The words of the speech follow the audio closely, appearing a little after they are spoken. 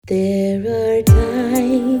There are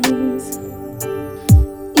times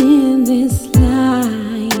in this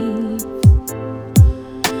life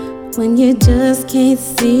when you just can't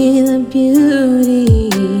see the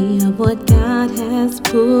beauty of what God has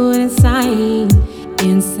put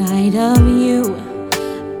inside of you.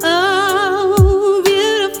 Oh,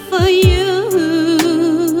 beautiful you.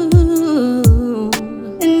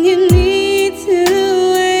 And you need to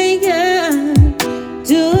wake up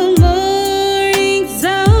to a morning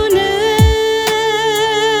so new.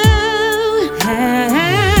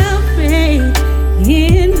 Have faith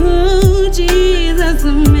in who Jesus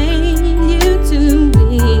made you to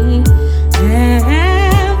be.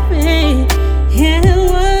 Have faith and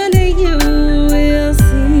one day you will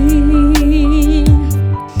see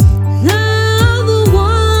all the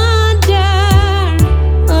wonder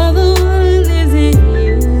of the one lives in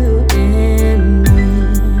you and me.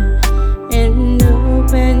 And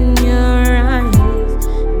open your eyes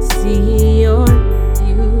and see your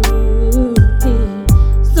beauty.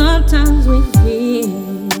 Sometimes we feel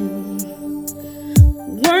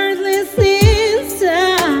worthless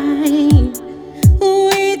inside.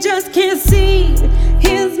 We just can't see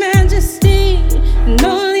His majesty and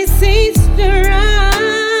only see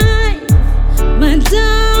strife. But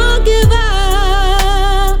don't give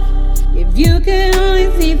up if you can only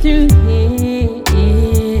see through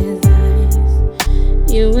His eyes.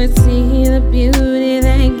 You would see the beauty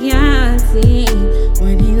that God sees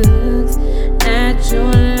when He looks at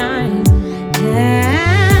your life.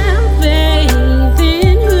 Have faith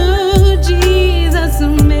in who Jesus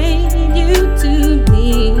made you to be.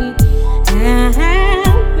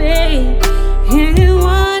 Have faith, and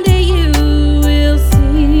one day you will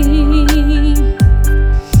see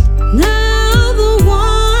now the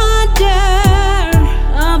wonder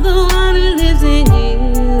of the one who lives in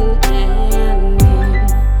you and me.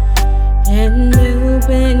 And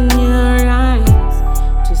open your eyes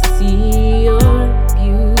to see your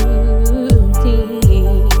beauty.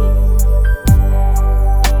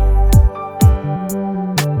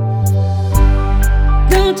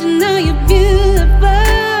 Don't you know you're beautiful,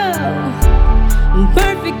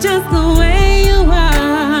 perfect just the way you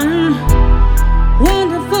are,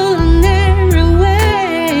 wonderful in every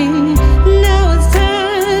way. Now it's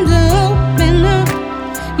time to open up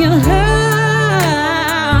your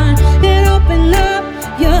heart and open up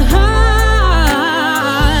your heart.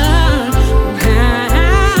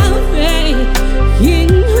 Have faith in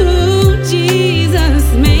who Jesus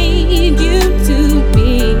made you to be.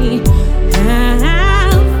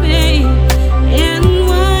 Have faith, and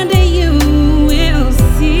one day you will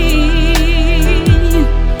see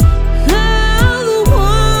all the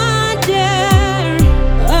wonder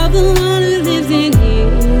of the one who lives in you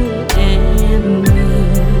and me.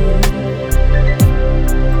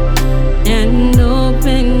 And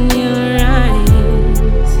open your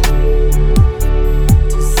eyes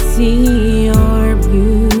to see